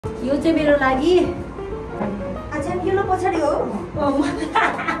यो चाहिँ मेरो लागि अच्छा यो लो पछाडी हो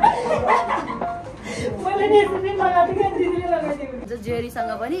मैले नेसुनी लगाएको थिएँ दिदीले लगाइदिएको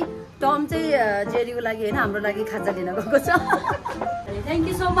जेरीसँग पनि टम चाहिँ जेरीको लागि हैन हाम्रो लागि खाजा लिन गएको छ thank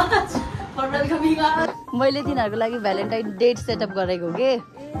you so much for welcoming अस मैले तिनीहरुको लागि भ्यालेन्टाइन डेट सेटअप गरेको के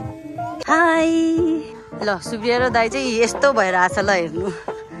हाय ल सुब्रिया र दाइ चाहिँ यस्तो भएर आछ ल हेर्नु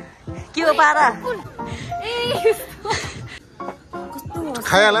के हो पारा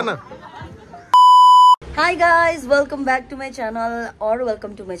खाइहाल न Hi guys, welcome back to my channel or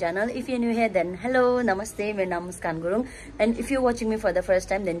welcome to my channel. If you're new here then hello, namaste, मेरो नाम मुस्कान Gurung and if you're watching me for the first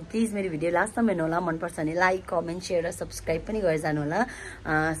time then please मेरो भिडियो लास्ट सम्म हेर्नु होला मन पर्छ भने like comment share र सब्स्क्राइब पनि गरि जानु होला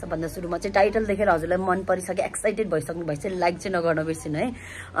सबभन्दा सुरुमा चाहिँ टाइटल देखेर हजुरलाई मन परिसक्यो एक्साइटेड भइसक्नु भएछ लाइक चाहिँ नगर्नु बिर्सिनु है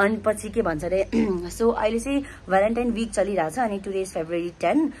अनि पछि के भन्छ रे सो अहिले चाहिँ भ्यालेन्टाइन वीक चलिरहेछ अनि टुडे इज फेब्रुअरी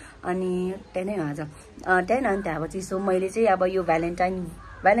 10 अनि 10 नै हो आज 10 अनि त्यसपछि सो मैले चाहिँ अब यो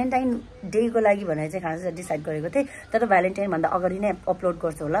भ्यालेन्टाइन डे को लागि भनेर चाहिँ खास डिसाइड गरेको थिएँ तर भ्यालेन्टाइन भन्दा अगाडि नै अपलोड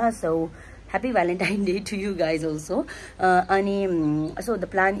गर्छु होला so happy Valentine day to you guys also अनि सो द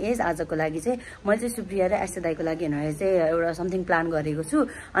प्लान इज आजको लागि चाहिँ मैले चाहिँ सुप्रिया र एस्ते दाइको लागि भनेर चाहिँ एउटा समथिङ प्लान गरेको छु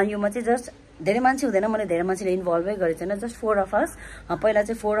अनि यो म चाहिँ जस्ट धेरै मान्छे हुँदैन मैले धेरै मान्छेले इन्भल्भै गरेको छैन जस्ट 4 of us पहिला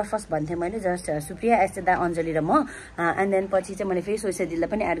चाहिँ 4 of us भन्थे मैले जस्ट सुप्रिया एस्ते दाइ अञ्जली र म एन्ड देन पछि चाहिँ मैले फेरि सोइसे दिदीलाई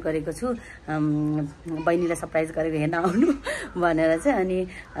पनि एड गरेको छु बहिनीलाई सरप्राइज गरेको हेर्न आउनु भनेर चाहिँ अनि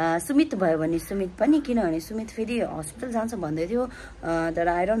सुमित भयो भने सुमित पनि किनभने सुमित फेरि हस्पिटल जान्छ भन्दै थियो तर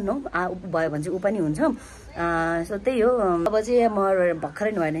आई डोन्ट नो भयो भने चाहिँ ऊ पनि हुन्छ सो त्यही हो अब चाहिँ म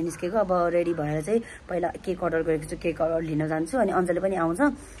भर्खरै नुहाएर निस्केको अब रेडी भएर चाहिँ पहिला केक अर्डर गरेको छु केक अर्डर लिन जान्छु अनि अञ्जली पनि आउँछ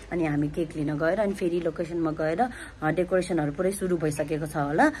अनि हामी केक लिन गएर अनि फेरि लोकेसनमा गएर डेकोरेसनहरू पुरै सुरु भइसकेको छ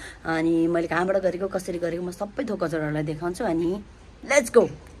होला अनि मैले कहाँबाट गरेको कसरी गरेको म सबै थोक हजुरहरूलाई देखाउँछु अनि let's go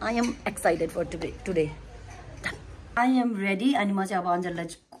I am excited for today I am ready अनि म चाहिँ अब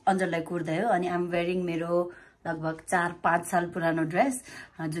अञ्जलीलाई कुर्दै हो अनि आइ एम वेयरिङ मेरो लगभग 4-5 साल पुरानो ड्रेस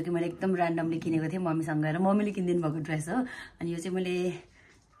जो कि मैले एकदम ऱ्यान्डमली किनेको थिएँ मम्मीसँग गएर मम्मीले किनिदिनु भएको ड्रेस हो अनि यो चाहिँ मैले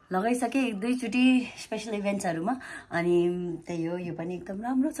लगाइसकेँ 1-2 चोटि स्पेसल इभेन्ट्सहरूमा अनि त्यही हो यो पनि एकदम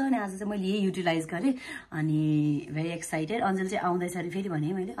राम्रो छ अनि आज चाहिँ मैले यही युटिलाइज गरेँ अनि भेरी एक्साइटेड अञ्जली चाहिँ आउँदैछ अरे फेरि भने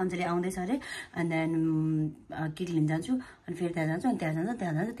मैले अञ्जली आउँदैछ अरे एन्ड देन केक लिन जान्छु अनि फेरि त्यहाँ जान्छु अनि त्यहाँ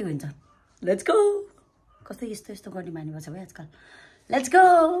जान्छ त्यो हुन्छ लेट्स गो कस्तो यस्तो गर्ने बानी भएको छ भाइ आजकल लेट्स गो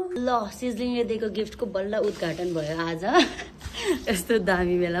ल सिजलिङले दिएको गिफ्टको बल्ल उद्घाटन भयो आज यस्तो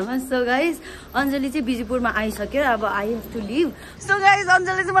दामी बेलामा सो गाइज अञ्जली चाहिँ बिजीपुरमा आइसक्यो अब I have to leave so guys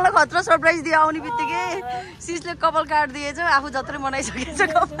Anjali चाहिँ मलाई खतरा सरप्राइज दियो आउने बित्तिकै सिजले कपाल काटिदिएछ आफू जत्रै बनाइसकेछ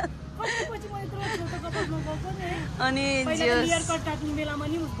कपाल अनि अहिले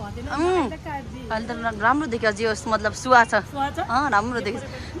त राम्रो देखियो जे होस् मतलब सुहा छ राम्रो देखियो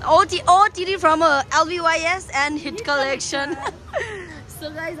ओटिडी from LVYS and hit collection so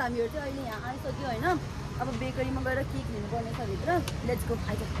guys हामीहरू चाहिँ अहिले यहाँ आइसक्यो होइन अब बेकरीमा गएर केक लिनुपर्ने छ भित्र लेट्स गो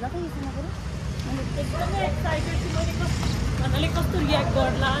आइज ल त यसो नगरौँ एकदमै एक्साइटेड छु मैले भन्नाले कस्तो रियाक्ट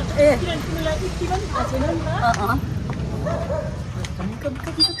गर्ला किनभने तिमीलाई यति पनि थाहा छैन नि त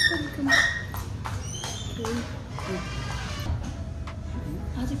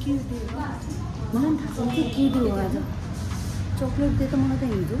आज के दियो मलाई थाहा छैन कि के दियो आज चक्लेट दियो त मलाई त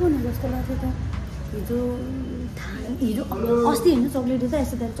हिजो भने जस्तो लाग्थ्यो त हिजो अस्ति होइन चक्लेट दियो त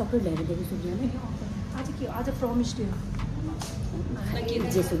यस्तो त्यहाँ चक्लेट ल्याएर दिएको सुब्रियाले आज के हो आज प्रमिस डे हो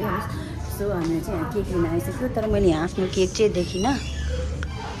जेसुकै होस् सो हामीले चाहिँ यहाँ केक लिन आइसक्यो तर मैले यहाँ आफ्नो केक चाहिँ देखिनँ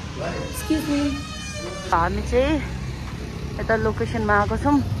एक्सक्युज मी हामी चाहिँ यता लोकेसनमा आएको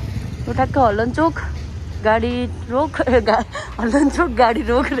छौँ यो ठ्याक्क हल्लनचोक गाडी रोक हल्लनचोक गाडी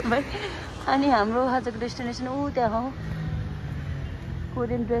रोक रे भाइ अनि हाम्रो आजको डेस्टिनेसन ऊ त्यहाँ हो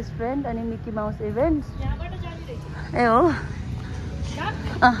कोरियन रेस्टुरेन्ट अनि मिकी माउस इभेन्ट्स ए हो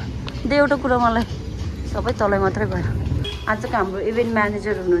दे एउटा कुरा मलाई सबै तलै मात्रै भयो आजको हाम्रो इभेन्ट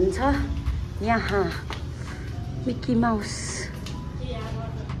म्यानेजर हुनुहुन्छ यहाँ मिकी माउस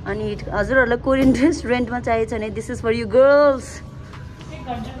अनि हजुरहरूलाई कोरियन रेस्टुरेन्टमा चाहिएको छ भने this is for you girls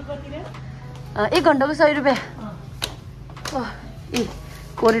 1 घन्टाको 100 रुपियाँ ए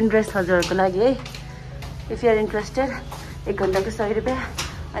कोरियन ड्रेस हजुरहरूको लागि है इफ यु आर इन्ट्रेस्टेड 1 घन्टाको 100 रुपियाँ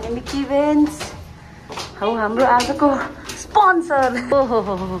अनि मिकी इभेन्ट्स हौ हाम्रो आजको स्पोन्सर ओहो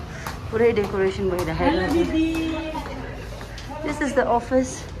पुरै डेकोरेसन भइरहेको this is the office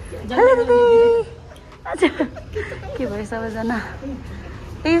hello दिदी अच्छा के भयो सबैजना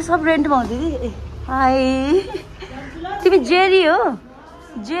ए सब रेन्टमा हो दिदी हाई तिमी जेरी हो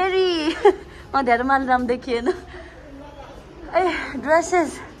जेरी धेरै माल राम्रो देखिएन ए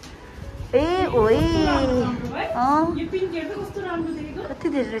ड्रेसेस ए ओइ कति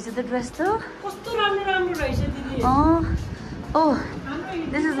धेरै रहेछ त ड्रेस त कस्तो राम्रो रहेछ दिदी ओ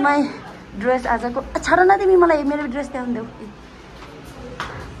दिस इज माई ड्रेस आजको छाड न तिमी मलाई मेरो ड्रेस ल्याउनु देऊ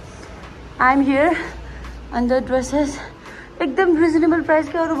I am here and the dresses एकदम रिजनेबल प्राइस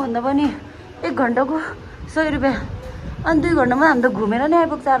के अरू भन्दा पनि 1 घन्टाको 100 रुपियाँ अनि 2 घन्टामा हामी त घुमेर नै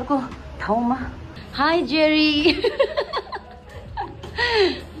आइपुग्छ अर्को ठाउँमा हाई जेरी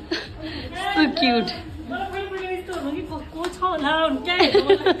so cute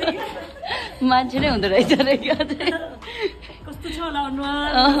मान्छे नै हुँदो रहेछ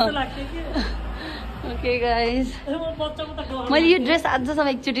ओके गाइस मैले यो ड्रेस आजसम्म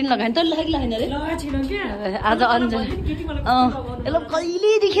एकचोटि लगाएँ तर लगाएन अरे आज अन्जल यसलाई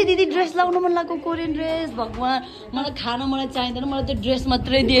कहिलेदेखि दिदी ड्रेस लाउनु मन लाग्यो कोरियन ड्रेस भगवान् मलाई खान मलाई चाहिँदैन मलाई त्यो ड्रेस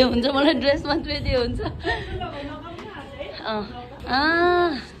मात्रै दिए हुन्छ मलाई ड्रेस मात्रै दिए हुन्छ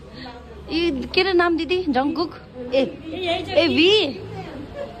के अरे नाम दिदी जङ्कुक ए भी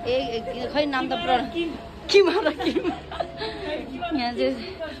ए खै नाम त किम यहाँ चाहिँ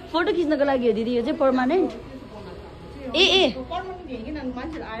फोटो खिच्नको लागि हो दिदी यो चाहिँ पर्मानेन्ट ए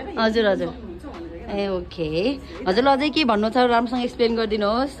हजुर हजुर ए ओके हजुरलाई अझै के भन्नु छ राम्रोसँग एक्सप्लेन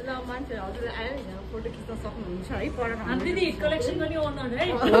गरिदिनुहोस्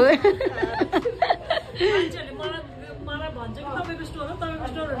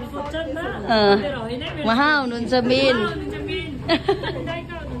उहाँ हुनुहुन्छ मेन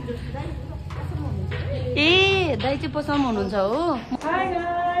ए दाइ चाहिँ पसलमा हुनुहुन्छ हो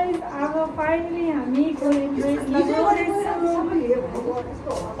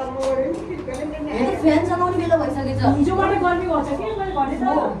फ्यान चलाउने बेला भइसकेछ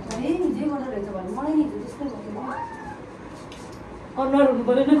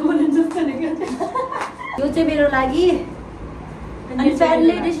यो चाहिँ मेरो लागि अनि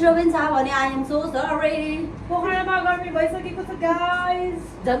फ्यानले डिस्टर्बेन्स आयो भने आई एम सो सरी पोखरामा गर्मी भइसकेको छ गाइस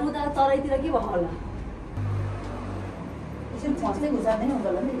जन्म त तराईतिर के भयो होला एकछिन फस्दै गुजार्दैन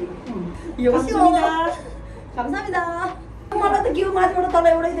होला नि यो मलाई त के माथिबाट तल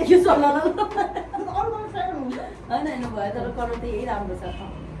एउटै देखियो चल्न होइन होइन भयो तर कलर त यही राम्रो छ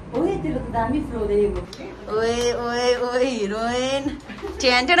ओए तेरो त दामी फ्लो देखेको ओए ओए ओए हिरोइन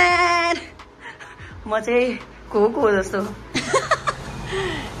ट्यान म चाहिँ को जस्तो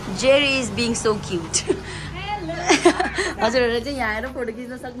जेरी इज बिङ सो क्युट हजुरहरूले चाहिँ यहाँ आएर फोटो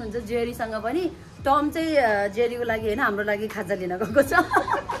खिच्न सक्नुहुन्छ जेरीसँग पनि टम चाहिँ जेरीको लागि होइन हाम्रो लागि खाजा लिन गएको छ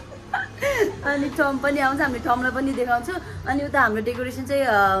अनि टम पनि आउँछ हामीले टमलाई पनि देखाउँछु अनि उता हाम्रो डेकोरेसन चाहिँ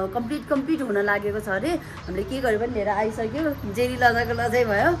कम्प्लिट हुन लागेको छ अरे हामीले के गरे पनि लिएर आइसक्यो जेरी लजाको लजाइ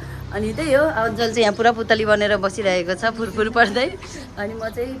भयो अनि त्यही हो अञ्जल चाहिँ यहाँ पुरा पुतली बनेर बसिरहेको छ फुरफुर पर्दै अनि म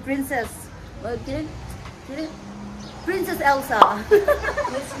चाहिँ प्रिन्सेस एल्सा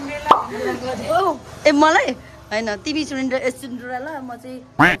ए मलाई होइन तिमी सिन्ड्रेला म चाहिँ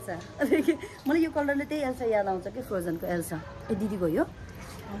एल्सा मलाई यो कलरले त्यही एल्सा याद आउँछ कि फ्रोजनको एल्सा ए दिदीको यो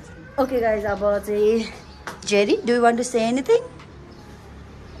ओके गाइज अब चाहिँ जेरी do you want to say anything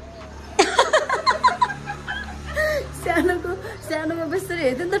सानोमा बेसरी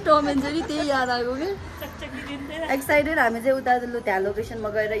हेर्थ्यो नि त टम एन्ड जेरी त्यही याद आएको कि एक्साइटेड हामी चाहिँ उता त्यहाँ लोकेसनमा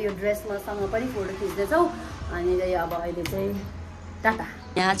गएर यो ड्रेसमासँग पनि फोटो खिच्दैछौँ अनि अब अहिले चाहिँ टाटा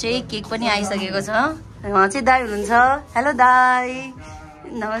यहाँ चाहिँ केक पनि आइसकेको छ उहाँ चाहिँ दाई हुनुहुन्छ हेलो दाई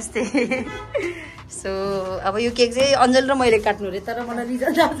नमस्ते सो अब यो केक चाहिँ अञ्जल र मैले काट्नु अरे तर मलाई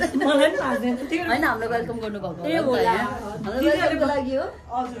रिजन होइन हामीलाई वेलकम गर्नुभएको लागि हो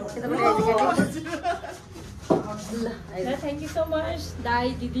थ्याङ्क यू सो मच दाई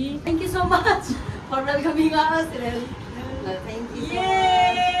दिदी thank you so much for welcoming us thank you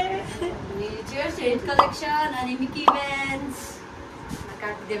chairs head collection अनि मिकी ब्यान्स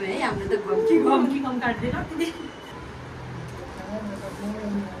काटिदियो है हामीले त घम काट्दैन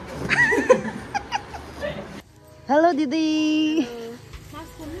हेलो दिदी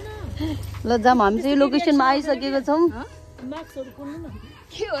ल जाम हामी चाहिँ लोकेसनमा आइसकेको छौँ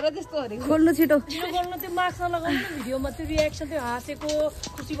के हो र त्यस्तो खोल्नु छिटो गर्नु त्यो मास्क नलगाउनु भिडियोमा त्यो रियाक्सन त्यो हाँसेको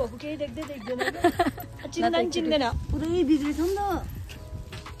खुसी भएको केही देख्दैन चिन्दैन पुरै बिग्री छ नि त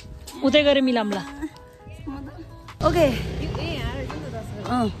उतै गएर मिलाउँला ओके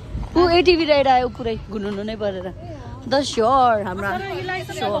ऊ एटिभी राइड आयो पुरै घुन्नु नै परेर द स्योर हाम्रो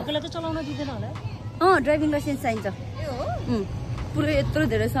चलाउन दिँदैन होला ड्राइभिङ लाइसेन्स चाहिन्छ पुरै यत्रो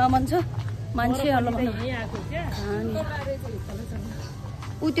धेरै सामान छ मान्छे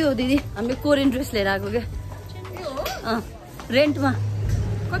ऊ त्यो हो दिदी हामीले कोरियन ड्रेस लिएर आएको क्या रेन्टमा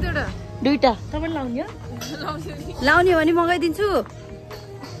कतिवटा 2टा तपाईँ लाउने भने मगाइदिन्छु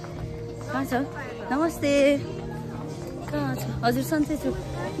कहाँ छ नमस्ते कहाँ छ हजुर सन्चै छु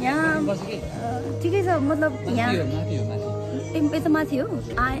यहाँ ठिकै छ मतलब यहाँ यता माथि हो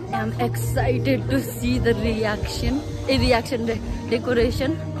I am excited to see the reaction A reaction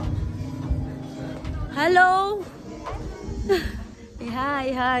decoration hello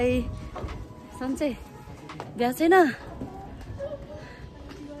hi high सन्चै बिहा छैन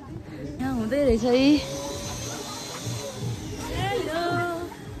यहाँ हुँदै रहेछ है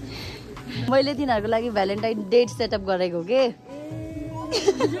मैले तिनीहरूको लागि भ्यालेन्टाइन डेट सेटअप गरेको के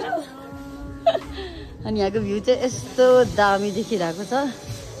अनि यहाँको भ्यू चाहिँ यस्तो दामी देखिरहेको छ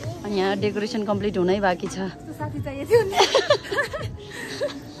अनि यहाँ डेकोरेसन कम्प्लिट हुनै बाँकी छ साथी चाहिएको थियो नि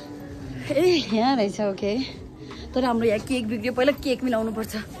ए यहाँ रहेछ ओके तर हाम्रो यहाँ केक बिग्रियो पहिला केक मिलाउनु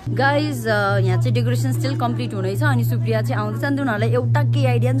पर्छ गाइज यहाँ चाहिँ डेकोरेसन स्टिल कम्प्लिट हुँदैछ अनि सुप्रिया चाहिँ आउँदैछ नि उनीहरूलाई एउटा केही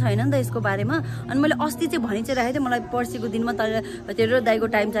आइडिया छैन नि त यसको बारेमा अनि मैले अस्ति चाहिँ भनि चाहिँ राखेको थिएँ मलाई पर्सिको दिनमा तेरो दाइको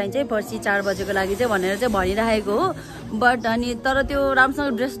टाइम चाहिन्छ है पर्सि 4 बजेको लागि चाहिँ भनेर चाहिँ भनिराखेको हो बट अनि तर त्यो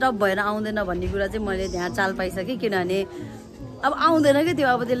राम्रोसँग ड्रेसअप भएर आउँदैन भन्ने कुरा चाहिँ मैले त्यहाँ चाल पाइसकेँ किनभने अब आउँदैन कि त्यो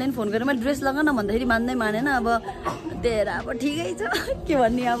अब त्यसले नि फोन गरेर मैले ड्रेस लगा न भन्दाखेरि मान्दै मानेन अब दिएर अब ठिकै छ के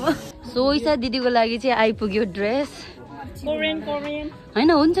भन्ने अब सोइसा दिदीको लागि चाहिँ आइपुग्यो ड्रेस होइन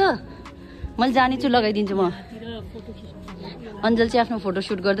हुन्छ मैले जाने छु लगाइदिन्छु म अन्जल चाहिँ आफ्नो फोटो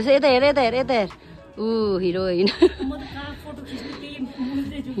सुट गर्दैछ यता हेर यता हेर यता हेर ऊ हिरोइन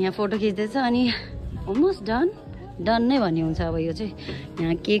यहाँ फोटो खिच्दैछ अनि अलमोस्ट डन नै भन्ने हुन्छ अब यो चाहिँ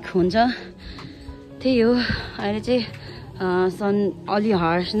यहाँ केक हुन्छ त्यही हो अहिले चाहिँ सन अलि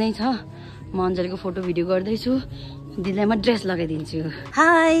हार्स नै छ म अन्जलीको फोटो भिडियो गर्दैछु दिदीलाई म ड्रेस लगाइदिन्छु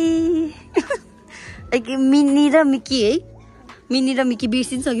हाई मिनी र मिकी है मिनी र मिकी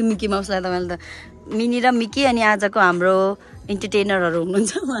बिर्सिन्सक्यो मिकी माउसलाई त मैले त मिनी र मिकी अनि आजको हाम्रो इन्टरटेनरहरू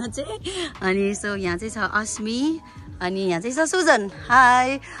हुनुहुन्छ उहाँ चाहिँ अनि सो यहाँ चाहिँ छ अस्मी अनि यहाँ चाहिँ छ सुजन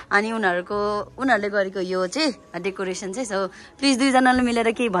हाई अनि उनीहरूले गरेको यो चाहिँ डेकोरेसन चाहिँ सो प्लिज दुईजनाले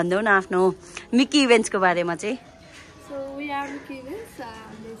मिलेर केही भनिदेऊ न आफ्नो मिकी इभेन्ट्सको बारेमा चाहिँ So we are Mickey Events.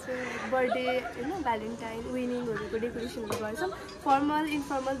 Birthday होइन भ्यालेन्टाइन विनिङहरूको डेकोरेसनहरू गर्छौँ फर्मल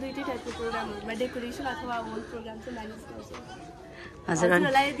इन्फर्मल दुइटै टाइपको प्रोग्रामहरूमा डेकोरेसन अथवा होल प्रोग्राम चाहिँ म्यानेज गर्छौँ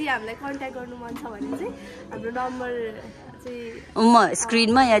हजुरहरूलाई यदि हामीलाई कन्ट्याक्ट गर्नु मन छ भने चाहिँ हाम्रो नम्बर म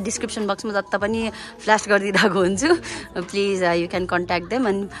स्क्रिनमा या डिस्क्रिप्सन बक्समा जता पनि फ्ल्यास गरिदिरहेको हुन्छु please you can contact them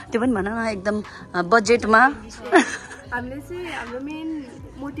अनि त्यो पनि भन न एकदम बजेटमा हामीले चाहिँ हाम्रो मेन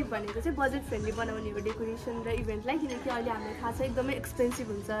मोटिभ भनेको चाहिँ बजेट फ्रेन्डली बनाउने हो डेकोरेसन र इभेन्टलाई किनकि अहिले हामीलाई थाहा छ एकदमै एक्सपेन्सिभ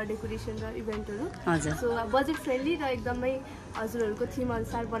हुन्छ डेकोरेसन र इभेन्टहरू हजुर सो बजेट फ्रेन्डली र एकदमै हजुरहरूको थिम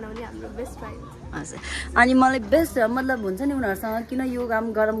अनुसार बनाउने हाम्रो बेस्ट ट्राई हजुर अनि मलाई बेस्ट मतलब हुन्छ नि उनीहरूसँग किन यो काम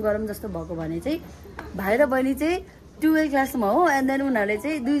गरम गरम जस्तो भएको भने चाहिँ भाइ र बहिनी चाहिँ 12 क्लासमा हो एन्ड देन उनीहरूले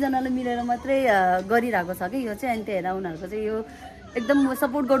चाहिँ दुईजनाले मिलेर मात्रै गरिरहेको छ कि यो चाहिँ अनि त्यही उनीहरूको चाहिँ यो एकदम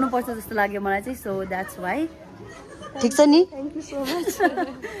सपोर्ट गर्नुपर्छ जस्तो लाग्यो मलाई चाहिँ सो द्याट्स वाइ ठिक छ नि थ्याङ्क यू सो मच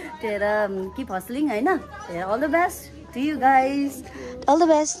तेरा किप हस्लिङ होइन all the best to you guys all the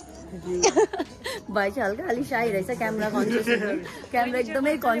best भाइ चाहिँ हल्का अलिक साई रहेछ क्यामेरा कन्सियस क्यामेरा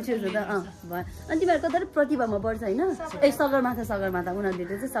एकदमै कन्सियस हुँदा भयो अनि तिमीहरूको तर प्रतिभामा पढ्छ होइन ए सगरमाथा उनीहरू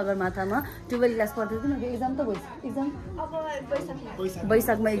दुइटा चाहिँ सगरमाथामा 12 क्लास पढ्दै तिमीहरूको एक्जाम त भयो एक्जाम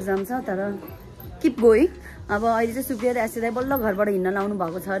वैशाखमा एक्जाम छ तर किप गोइङ अब अहिले चाहिँ सुप्रिया र एसिदाई बल्ल घरबाट हिँड्न लाउनु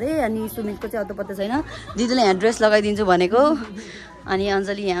भएको छ अरे अनि सुमितको चाहिँ अत्तो पत्तो छैन दिदीले यहाँ ड्रेस लगाइदिन्छु भनेको अनि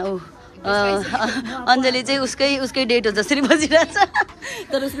अञ्जली यहाँ अञ्जली चाहिँ उसकै डेट हो जसरी बजिरहेछ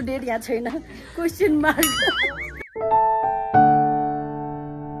तर उसको डेट यहाँ छैन क्वेसन मार्क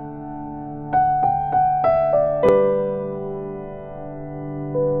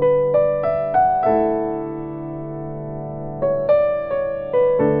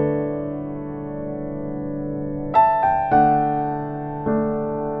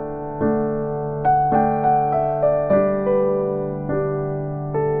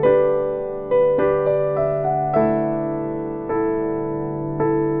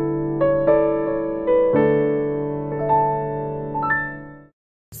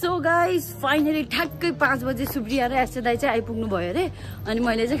फाइनली ठ्याक्कै 5 बजे सुप्रिया र एसिदाई चाहिँ आइपुग्नु भयो अरे अनि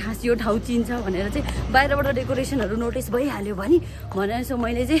मैले चाहिँ खास यो ठाउँ चिन्छ भनेर चाहिँ बाहिरबाट डेकोरेसनहरू नोटिस भइहाल्यो भनेर सो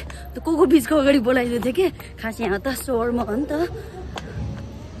मैले चाहिँ को बिचको अगाडि बोलाइदिएको थिएँ कि खास यहाँ त सोरमा हो नि त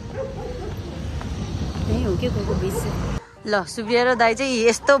त्यही हो कि को बिच ल सुप्रिया र दाई चाहिँ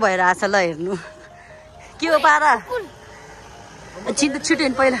यस्तो भएर आछ ल हेर्नु के हो पारा छिटो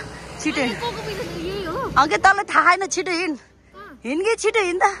हिँड पहिला छिटो हिँड अघि तँलाई थाहा छैन छिटो हिँड कि छिटो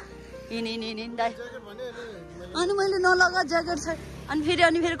हिँड्दा हिँड दाइ अनि मैले नलगा ज्याकेट छ अनि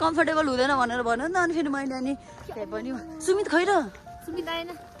फेरि कम्फर्टेबल हुँदैन भनेर भन्यो नि त अनि फेरि मैले अनि त्यही पनि सुमित खै र सुमित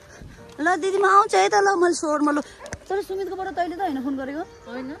आएन ल दिदीमा आउँछ है त ल मैले सोरमा ल तर सुमितकोबाट तैँले त होइन फोन गरेको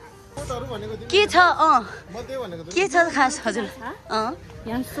होइन के छ के छ खास हजुर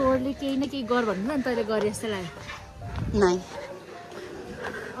यहाँ स्वरले केही न केही गर भन्नु नि तैँले गरे जस्तो लाग्यो नाइ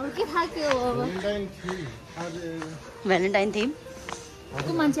के थाक्यो अब भ्यालेन्टाइन थिम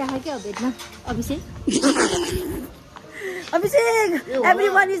को मान्छे आयो क्या भेट्न अभिषेक अभिषेक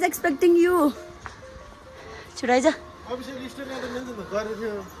everyone is expecting you छुटाइज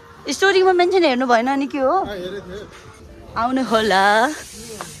स्टोरीमा mention हेर्नु भएन अनि के हो आउनु होला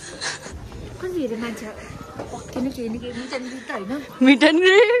कति हेरे मान्छे पक्कै केही न केही मिट एन्ड ग्रिट त होइन मिट एन्ड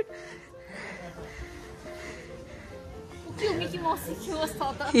ग्रिट के मिकी माउस सिक्योस्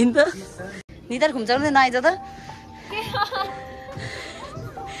त हिँड त निधार खुम्चाउँदै नआइज त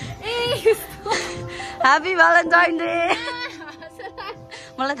ह्याप्पी भ्यालेन्टाइन डे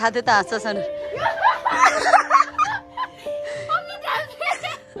मलाई थाहा थियो त हाँस्छ सन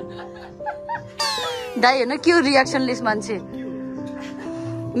दाइ होइन के हो रियाक्सन लिस्ट मान्छे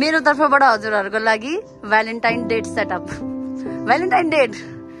मेरो तर्फबाट हजुरहरूको लागि Valentine date setup Valentine date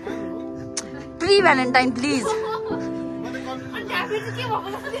pre Valentine please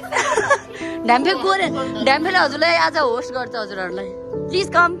ढ्याम्फेले हजुरलाई आज होस्ट गर्छ हजुरहरूलाई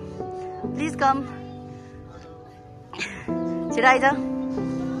प्लिज कम छिटो आइज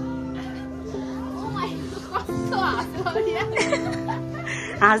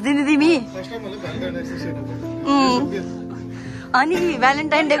हाँस्दिने तिमी अनि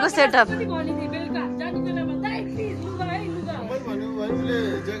भ्यालेन्टाइन डेको setup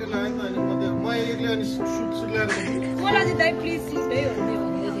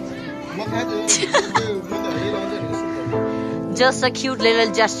Just a cute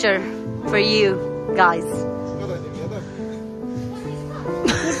little gesture for you guys.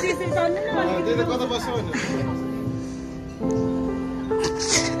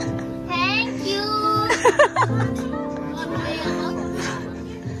 Thank you.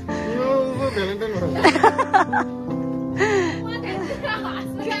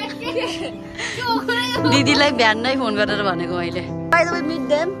 दिदीलाई बिहान नै फोन गरेर भनेको मैले by the way meet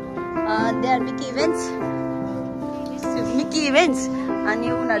them they are Mickey events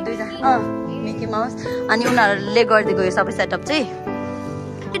अनि उनीहरू दुईजना मिकी माउस अनि उनीहरूले गरिदिएको यो सबै सेटअप चाहिँ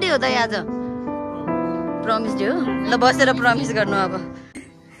के डे हो त आज प्रमिस डे हो ल बसेर प्रमिस गर्नु अब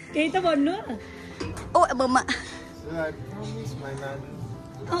केही त भन्नु ओ मम्मा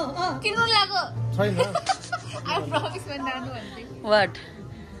किन्नु लाग्यो आई प्रमिस मा नानु भन्थे वाट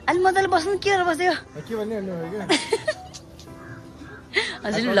अलि मजाले बस्नु के गरेर बस्यो के भन्ने भन्नु भयो के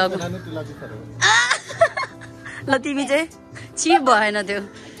हजुर लग ल तिमी चाहिँ चिप भएन त्यो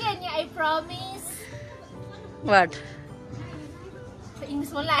के नि आई प्रमिस वाट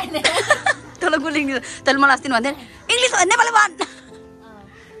इंग्लिश बोल्न आएन तँलाई कुन इङ्ग्लिस तैँले मलाई अस्ति भन्थेँ इङ्ग्लिस नेपाली भन्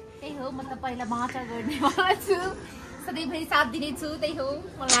त्यही हो म त पहिला माचा गर्ने छु सधैँभरि साथ दिने छु त्यही हो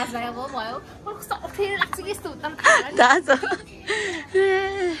मलाई लाज लागेको भयो मलाई कस्तो अप्ठ्यारो लाग्छ कि यस्तो थाहा छ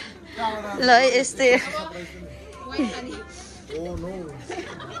ल यस्तै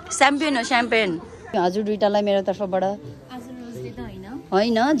स्याम्पेन हो स्याम्पेन हजुर दुइटालाई मेरो तर्फबाट आज रोजले त होइन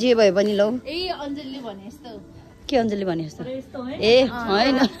होइन जे भए पनि लौ ए अञ्जलीले भने जस्तो के अञ्जली भने जस्तो ए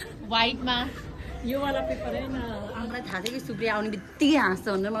होइन व्हाइटमा यो वाला पेपर हैन हामीलाई थाहा थियो कि सुप्रिया आउने बित्तिकै हाँस्छ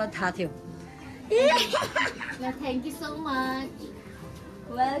भनेर मलाई थाहा थियो ल thank you so much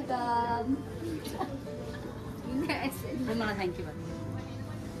welcome मलाई थ्याङ्क यू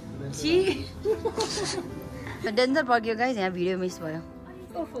छि डेन्जर पर्क्यो गाइस यहाँ भिडियो मिस भयो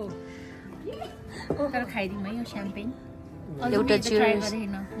ओहो तर खाइदिउँ है यो स्याम्पेन एउटा चियर्स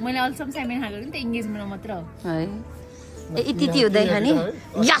मैले अहिलेसम्म स्याम्पेन खाएको नि त इङ्गेजमेन्टमा मात्र हो है ए यति हुँदै खाने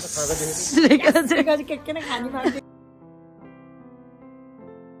यस के नै खाने मान्छे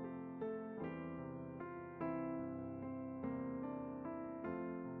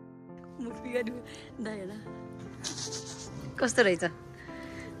कस्तो रहेछ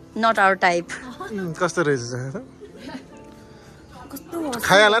नट आवर टाइप कस्तो रहेछ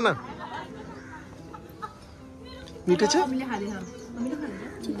खाइहाल न मिठो छ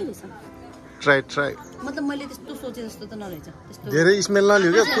ट्राई मतलब मैले त्यस्तो सोचे जस्तो त नरहेछ त्यस्तो धेरै स्मेल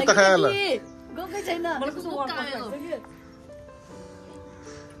नलियो क्या कुत्ता खाइहाल गएकै छैन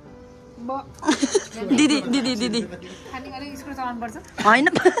दिदी दिदी दिदी होइन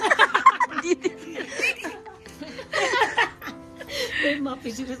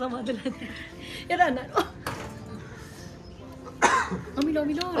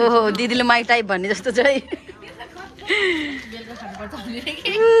ओहो दिदीले माई टाइप भन्ने जस्तो छ है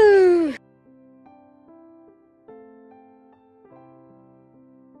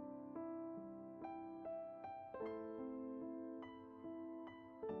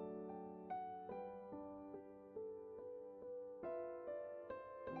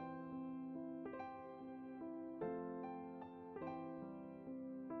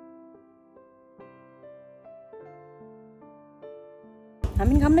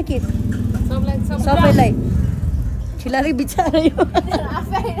हामी खाम न के सबैलाई खिलाएर बिचारै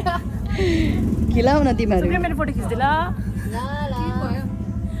खिलाउ न तिमीहरू मेरो फोटो खिच्दै ल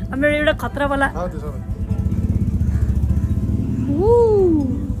मेरो एउटा खतरावाला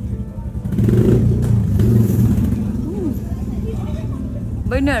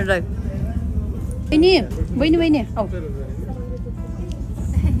बहिनीहरूलाई बहिनी आऊ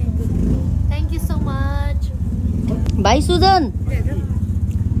Thank you so much. भाइ Sujan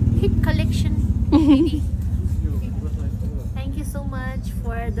Hit collection. Thank you so much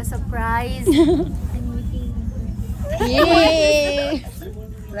for the surprise.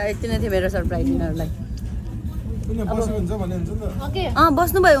 Right नै थियो मेरो सरप्राइज यिनीहरूलाई Okay.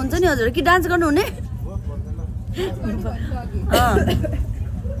 बस्नुभयो हुन्छ नि हजुर कि डान्स गर्नु हुने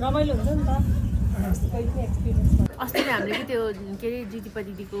रमाइलो हुन्छ नि त अस्ति हामीले कि त्यो के अरे जितिपा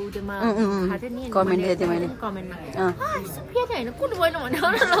दिदीको उत्योमा खाएको थियो नि कमेन्ट दिएको थिएँ मैले कमेन्टमा सुप्रिया चाहिँ होइन कुन भएन भने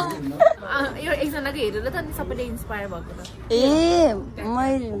यो एकजनाको हेरेर त नि सबैले इन्सपायर भएको त ए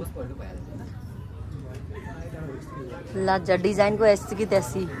मैले लाजा डिजाइनको यस्तो कि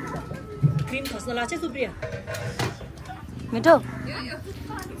त्यसी क्रिम खस्न लाग्छ सुप्रिया मिठो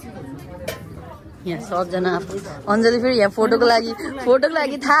यहाँ सबजना अञ्जली फेरि यहाँ फोटोको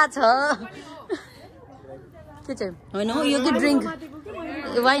लागि थाहा छ के चाहिँ होइन हो यो कि ड्रिङ्क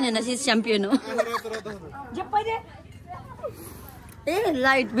वाइन होइन च्याम्पियन हो ए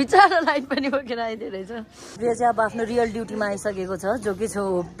लाइट बिचरा लाइट पनि बोकेर आइदियो रहेछ प्रिया चाहिँ अब आफ्नो रियल ड्युटीमा आइसकेको छ जो कि छ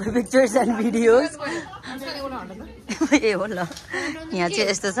पिक्चर्स एन्ड भिडियोज ए हो ल यहाँ चाहिँ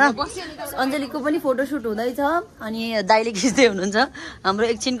यस्तो छ अञ्जलीको पनि फोटोसुट हुँदैछ अनि दाइले खिच्दै हुनुहुन्छ हाम्रो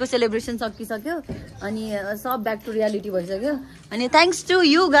एकछिनको सेलिब्रेसन सकिसक्यो अनि सब ब्याक टु रियालिटी भइसक्यो अनि थ्याङ्क्स टु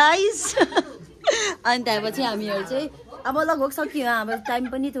यु गाइज अनि त्यहाँपछि हामीहरू चाहिँ अब लगभग सकियो अब टाइम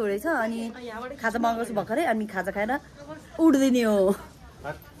पनि थोरै छ अनि खाजा मगाउँछु भर्खरै अनि खाजा खाएर उड्दिने हो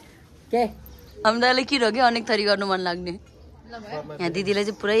के हामीलाई के रह्यो अनेक थरी गर्नु मन लाग्ने यहाँ दिदीलाई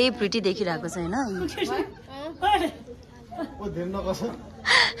चाहिँ पुरै प्रिटी देखिरहेको छ होइन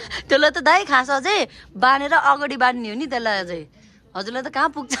त्यसलाई त दाइ खास अझै बाँधेर अगाडि बाँध्ने हो नि त्यसलाई अझै हजुरलाई त कहाँ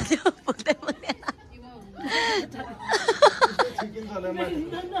पुग्छ त्यो पुग्दै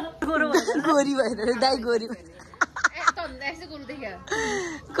गोरी भएर दाइ गोरी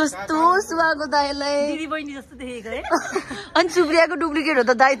कस्तो सुहाएको दाइलाई दिदी बहिनी जस्तो देखेको है अनि सुप्रियाको डुप्लिकेट हो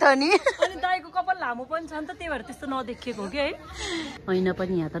त दाइ त अनि दाइको कपाल लामो पनि छ नि त त्यही भएर त्यस्तो नदेखिएको हो कि है होइन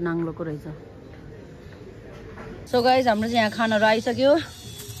पनि यहाँ त नाङ्लोको रहेछ सो गाइज हाम्रो चाहिँ यहाँ खानाहरू आइसक्यो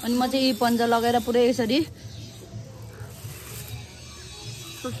अनि म चाहिँ पन्जा लगाएर पुरै यसरी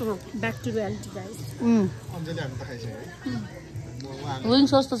back to reality guys wing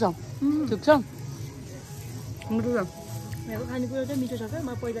सस्तो छ ठिक छ मिठो छ मेरो खानेकुरा चाहिँ मिठो छ क्या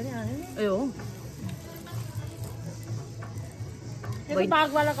म पहिला नै आएँ ए हो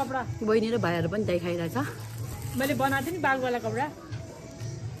बाघवाला कपडा बहिनी र भाइहरू पनि दाइ खाइरहेछ मैले बनाएको थिएँ नि बाघवाला कपडा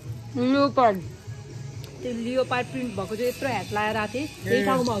लियोपार्ड त्यो लियोपार्ड प्रिन्ट भएको चाहिँ यत्रो ह्याट लगाएर आएको थिएँ त्यही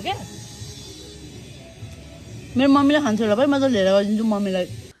ठाउँमा हो क्या मेरो मम्मीले खान्छ होला भाइ म त लिएर गरिदिन्छु मम्मीलाई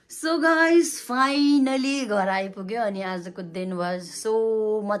सो गाइज फाइनली घर आइपुग्यो अनि आजको दिन वाज सो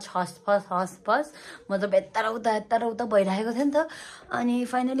मच हसफस मतलब यता उता भइरहेको थियो नि त अनि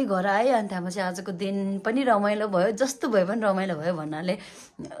फाइनली घर आएँ अनि त्यहाँपछि आजको दिन पनि रमाइलो भयो जस्तो भयो पनि रमाइलो भयो भन्नाले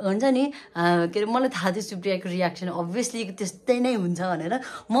हुन्छ नि के अरे मलाई थाहा थियो सुप्रियाको रियाक्सन अभियसली त्यस्तै नै हुन्छ भनेर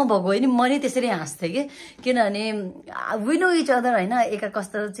म भएको होइन म नै त्यसरी हाँस्थेँ कि किनभने वी नो इच अदर होइन एका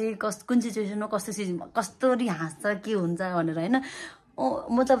कस्तो चाहिँ कुन सिचुएसनमा कस्तरी हाँस्छ के हुन्छ भनेर होइन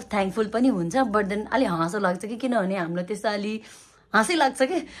म त थ्याङ्कफुल पनि हुन्छ बट देन अलि हाँसो लाग्छ कि किनभने हामीलाई त्यस्तो अलि हाँसै लाग्छ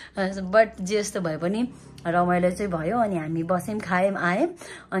कि बट जे जस्तो भए पनि रमाइलो चाहिँ भयो अनि हामी बस्यौँ खायौँ आयौँ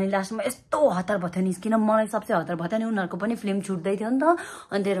अनि लास्टमा यस्तो हतार भत्ता निस्किन मलाई सबसे हतार भत्ता नि उनीहरूको पनि फिल्म छुट्दै थियो नि त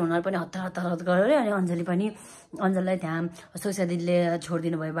अनि त्यही उनीहरू पनि हतार गऱ्यो अरे अनि अञ्जलीलाई त्यहाँ सोसिया दिदीले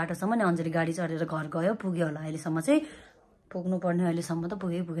छोडिदिनु भयो बाटोसम्म अनि अञ्जली गाडी चढेर घर गयो पुग्यो होला अहिलेसम्म चाहिँ पुग्नुपर्ने अहिलेसम्म त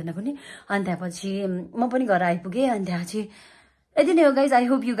पुगेन पनि अनि त्यहाँपछि म पनि घर आइपुगेँ अनि त्यहाँ चाहिँ यति नै हो guys I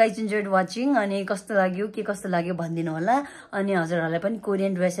hope you guys enjoyed watching अनि कस्तो लाग्यो भनिदिनु होला अनि हजुरहरूलाई पनि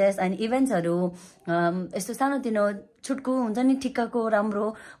कोरियन ड्रेसेस एन्ड इभेन्ट्सहरू यस्तो सानोतिनो छुटको हुन्छ नि ठिक्कको राम्रो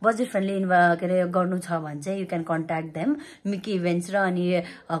बजेट फ्रेन्डली के अरे गर्नु छ भने चाहिँ you can contact them Mickey events र अनि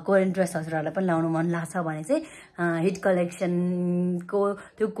कोरियन ड्रेस हजुरहरूलाई पनि लाउनु मन लाग्छ भने चाहिँ हिट कलेक्सनको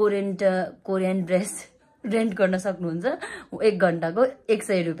त्यो कोरियन ड्रेस रेन्ट गर्न सक्नुहुन्छ 1 घण्टाको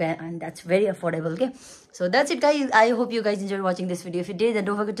 100 रुपियाँ एन्ड द्याट्स भेरी अफोर्डेबल के so that's it guys I hope you guys enjoy watching this video if you did then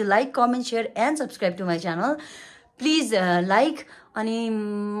don't forget to like comment share and subscribe to my channel please like अनि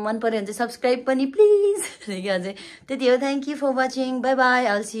मन पऱ्यो भने चाहिँ subscribe पनि please अझै त्यति हो thank you for watching by by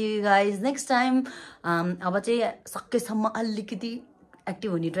I will see you guys next time अब चाहिँ सकेसम्म अलिकति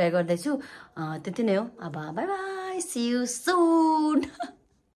एक्टिभ हुने ट्राई गर्दैछु त्यति नै हो अब by by C you soon